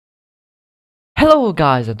Hello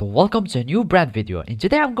guys and welcome to a new brand video, and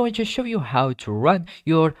today I'm going to show you how to run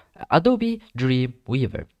your Adobe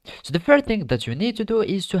Dreamweaver. So the first thing that you need to do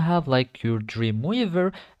is to have like your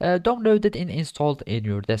Dreamweaver downloaded and installed in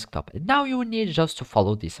your desktop. And now you will need just to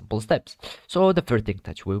follow these simple steps. So the first thing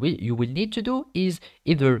that you will need to do is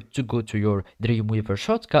either to go to your Dreamweaver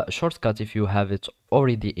shortcut if you have it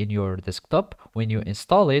already in your desktop when you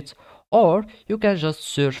install it, or you can just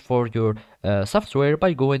search for your software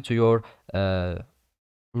by going to your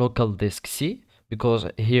local disk C, because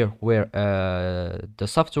here where the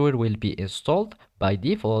software will be installed by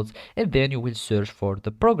default, and then you will search for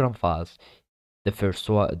the program files. The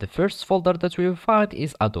first folder that we will find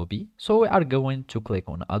is Adobe, so we are going to click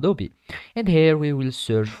on Adobe, and here we will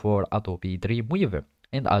search for Adobe Dreamweaver.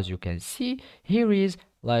 And as you can see, here is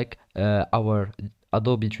like our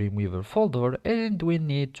Adobe Dreamweaver folder, and we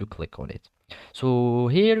need to click on it. So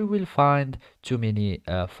here we will find too many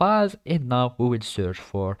files, and now we will search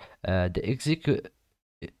for the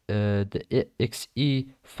exe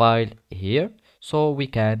file here, so we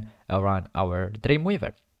can run our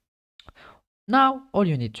Dreamweaver. Now all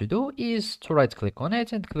you need to do is to right click on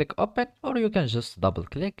it and click open, or you can just double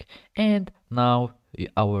click, and now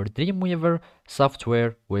our Dreamweaver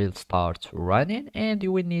software will start running, and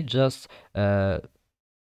you will need just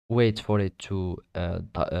wait for it to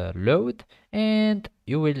load, and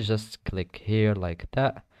you will just click here like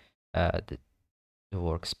that, the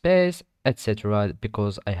workspace, etc.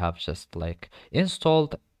 Because I have just like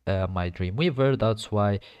installed my Dreamweaver, that's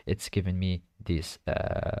why it's giving me these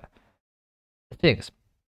things.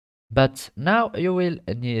 But now you will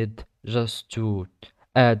need just to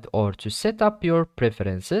add or to set up your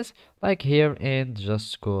preferences like here, and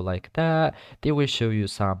just go like that. They will show you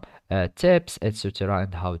some tips, etc.,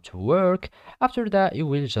 and how to work. After that, you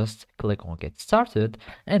will just click on get started,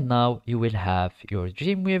 and now you will have your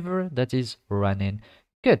Dreamweaver that is running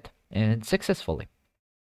good and successfully.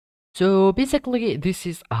 So basically this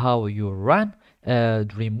is how you run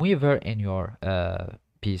Dreamweaver in your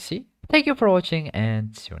PC. Thank you for watching,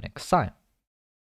 and see you next time.